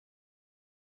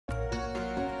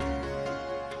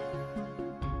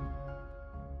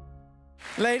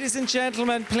Ladies and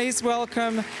gentlemen, please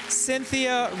welcome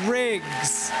Cynthia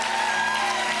Riggs.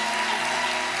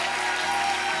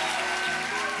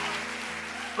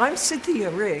 I'm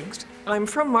Cynthia Riggs. I'm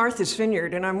from Martha's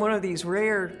Vineyard, and I'm one of these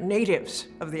rare natives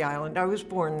of the island. I was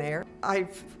born there. I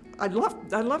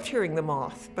loved hearing the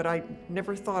Moth, but I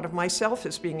never thought of myself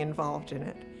as being involved in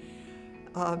it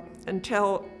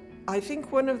until I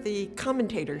think one of the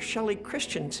commentators, Shelley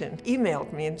Christensen,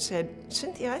 emailed me and said,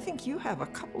 "Cynthia, I think you have a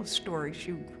couple of stories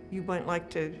you might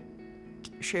like to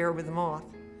share with the Moth."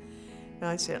 And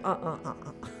I said,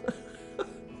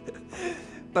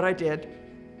 But I did,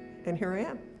 and here I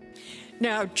am.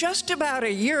 Now, just about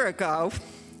a year ago,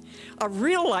 a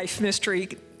real-life mystery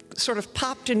sort of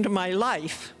popped into my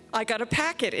life. I got a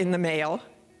packet in the mail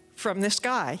from this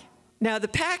guy. Now, the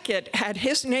packet had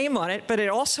his name on it, but it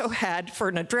also had, for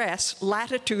an address,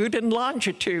 latitude and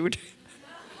longitude.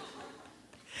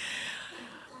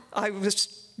 I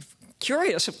was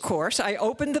curious, of course. I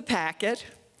opened the packet,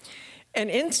 and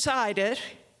inside it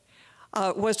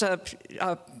was a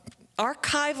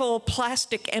archival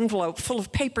plastic envelope full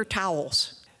of paper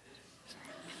towels.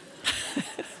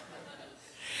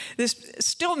 This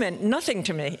still meant nothing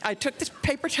to me. I took the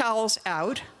paper towels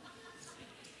out,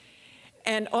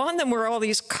 and on them were all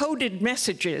these coded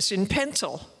messages in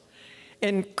pencil,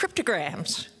 in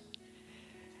cryptograms.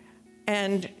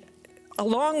 And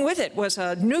along with it was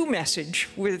a new message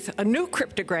with a new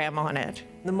cryptogram on it.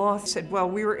 The Moth said,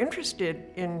 "Well, we were interested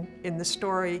in the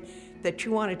story that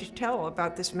you wanted to tell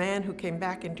about this man who came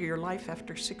back into your life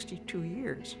after 62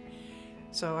 years.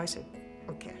 So I said,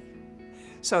 okay.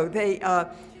 So they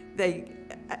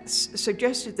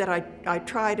suggested that I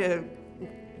try to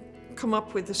come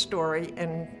up with a story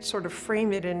and sort of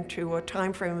frame it into a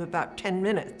time frame of about 10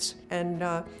 minutes, and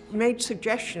made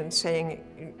suggestions saying,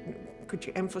 could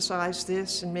you emphasize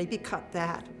this and maybe cut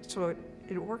that? So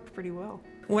it worked pretty well.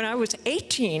 When I was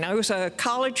 18, I was a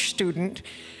college student,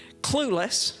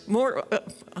 clueless, more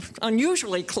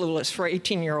unusually clueless for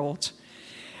 18-year-olds.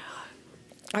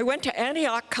 I went to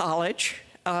Antioch College,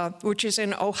 which is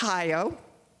in Ohio,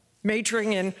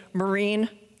 majoring in marine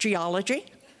geology.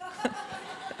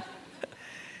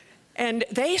 And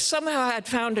they somehow had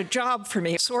found a job for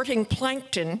me sorting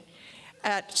plankton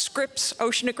at Scripps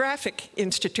Oceanographic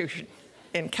Institution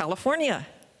in California.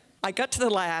 I got to the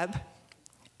lab,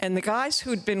 and the guys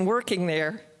who'd been working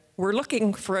there were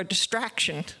looking for a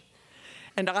distraction,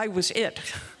 and I was it.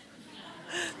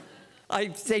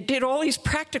 They did all these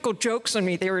practical jokes on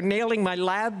me. They were nailing my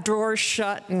lab drawers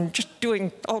shut and just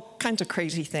doing all kinds of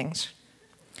crazy things.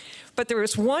 But there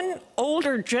was one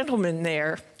older gentleman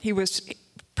there. He was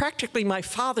practically my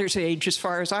father's age as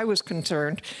far as I was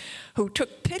concerned, who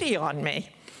took pity on me.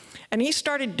 And he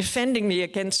started defending me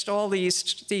against all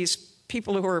these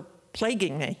people who were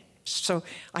plaguing me. So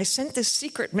I sent this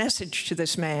secret message to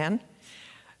this man,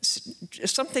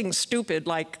 something stupid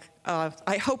like,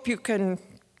 I hope you can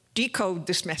decode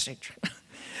this message.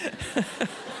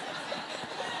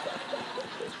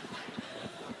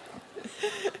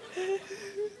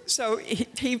 So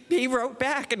he wrote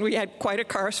back, and we had quite a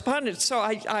correspondence. So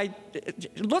I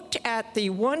looked at the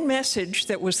one message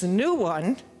that was the new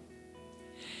one,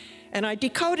 and I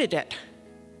decoded it.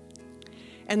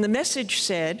 And the message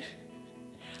said,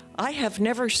 "I have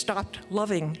never stopped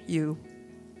loving you."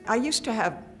 I used to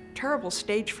have terrible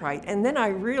stage fright, and then I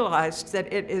realized that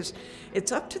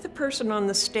it's up to the person on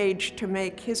the stage to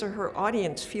make his or her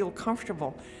audience feel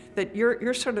comfortable, that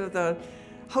you're sort of the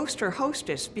host or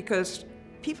hostess, because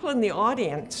people in the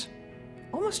audience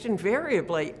almost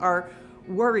invariably are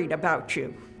worried about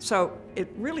you. So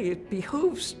it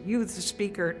behooves you, the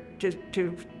speaker,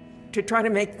 to try to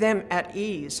make them at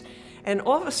ease. And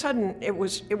all of a sudden it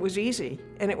was easy,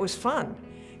 and it was fun,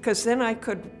 because then I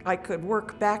could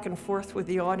work back and forth with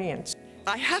the audience.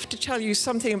 I have to tell you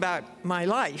something about my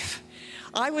life.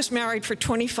 I was married for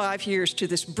 25 years to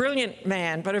this brilliant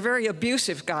man, but a very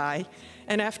abusive guy,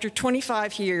 and after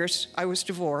 25 years, I was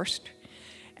divorced.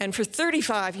 And for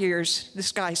 35 years,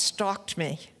 this guy stalked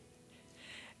me.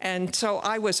 And so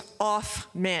I was off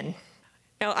men.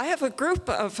 Now, I have a group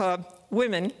of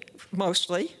women,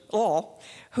 mostly, all,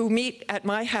 who meet at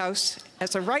my house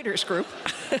as a writer's group.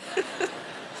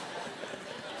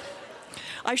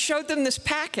 I showed them this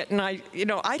packet, and I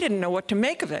didn't know what to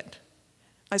make of it.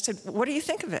 I said, "What do you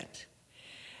think of it?"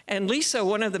 And Lisa,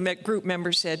 one of the group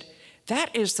members, said,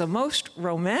 "That is the most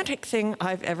romantic thing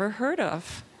I've ever heard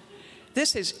of.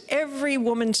 This is every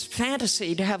woman's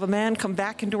fantasy, to have a man come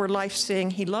back into her life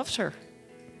saying he loves her.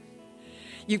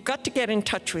 You've got to get in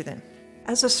touch with him."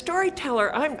 As a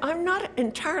storyteller, I'm not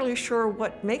entirely sure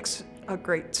what makes a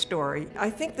great story. I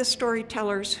think the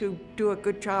storytellers who do a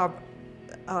good job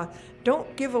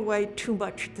don't give away too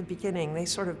much at the beginning. They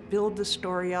sort of build the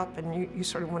story up, and you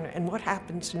sort of wonder, and what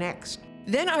happens next?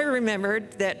 Then I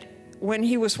remembered that when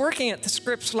he was working at the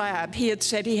Scripps lab, he had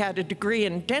said he had a degree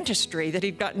in dentistry that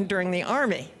he'd gotten during the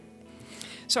Army.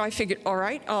 So I figured, all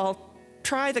right, I'll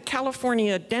try the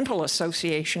California Dental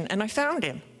Association, and I found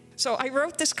him. So I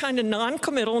wrote this kind of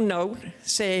non-committal note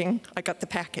saying, I got the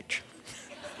package.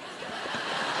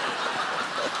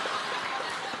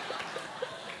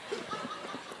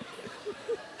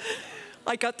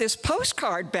 I got this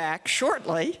postcard back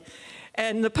shortly,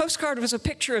 and the postcard was a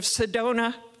picture of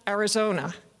Sedona,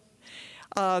 Arizona.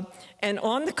 And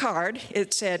on the card,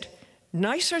 it said,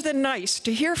 "Nicer than nice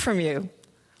to hear from you.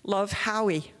 Love,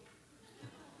 Howie."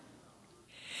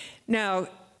 Now,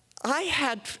 I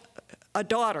had a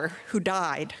daughter who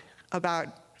died about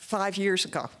 5 years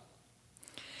ago.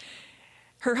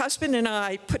 Her husband and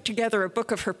I put together a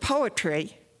book of her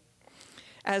poetry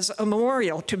as a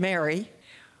memorial to Mary.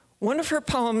 One of her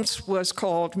poems was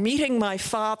called "Meeting My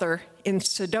Father in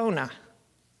Sedona."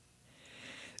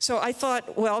 So I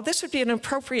thought, well, this would be an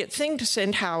appropriate thing to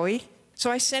send Howie,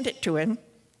 so I sent it to him.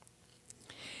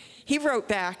 He wrote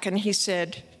back and he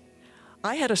said,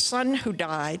 "I had a son who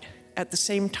died at the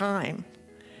same time,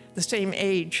 the same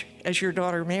age as your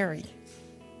daughter Mary."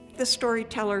 The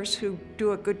storytellers who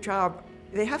do a good job,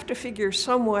 they have to figure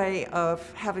some way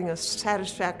of having a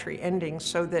satisfactory ending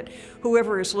so that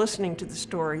whoever is listening to the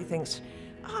story thinks,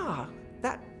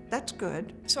 that's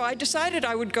good. So I decided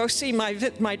I would go see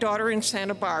my daughter in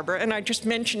Santa Barbara, and I just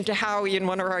mentioned to Howie in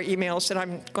one of our emails that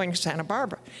I'm going to Santa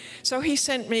Barbara. So he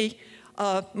sent me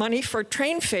money for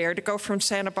train fare to go from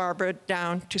Santa Barbara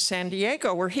down to San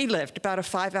Diego, where he lived, about a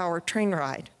 5-hour train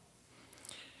ride.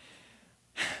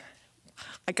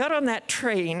 I got on that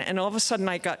train, and all of a sudden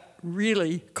I got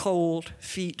really cold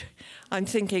feet. I'm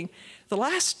thinking, the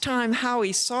last time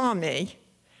Howie saw me,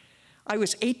 I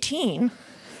was 18.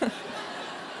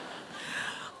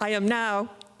 I am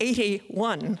now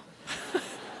 81.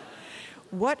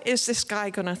 What is this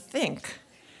guy gonna think?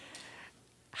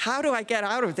 How do I get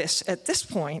out of this at this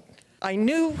point? I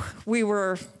knew we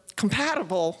were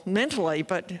compatible mentally,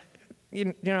 but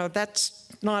you know, that's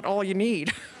not all you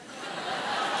need.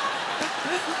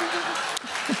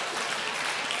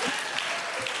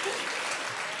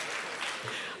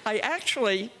 I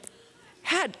actually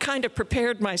had kind of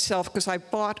prepared myself because I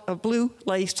bought a blue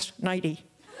lace nightie.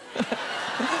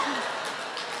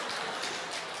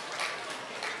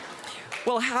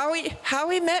 Well,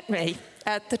 Howie met me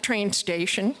at the train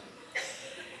station,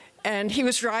 and he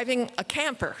was driving a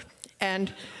camper,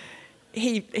 and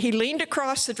he leaned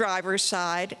across the driver's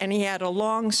side, and he had a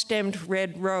long-stemmed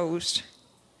red rose.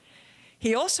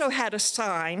 He also had a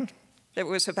sign that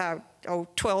was about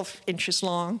 12 inches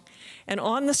long, and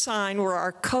on the sign were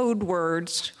our code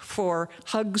words for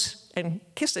hugs and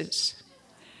kisses.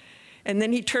 And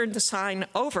then he turned the sign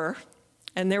over,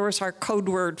 and there was our code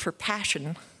word for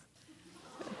passion.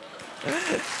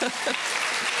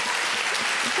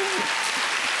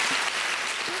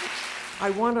 I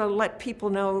want to let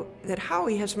people know that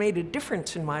Howie has made a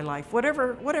difference in my life.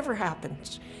 Whatever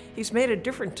happens, he's made a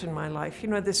difference in my life. You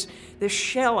know, this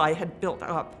shell I had built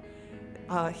up.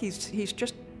 He's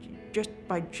just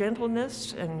by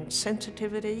gentleness and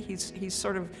sensitivity, he's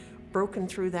sort of broken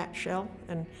through that shell,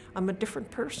 and I'm a different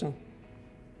person.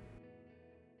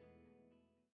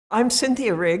 I'm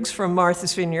Cynthia Riggs from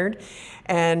Martha's Vineyard,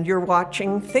 and you're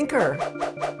watching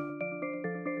THNKR.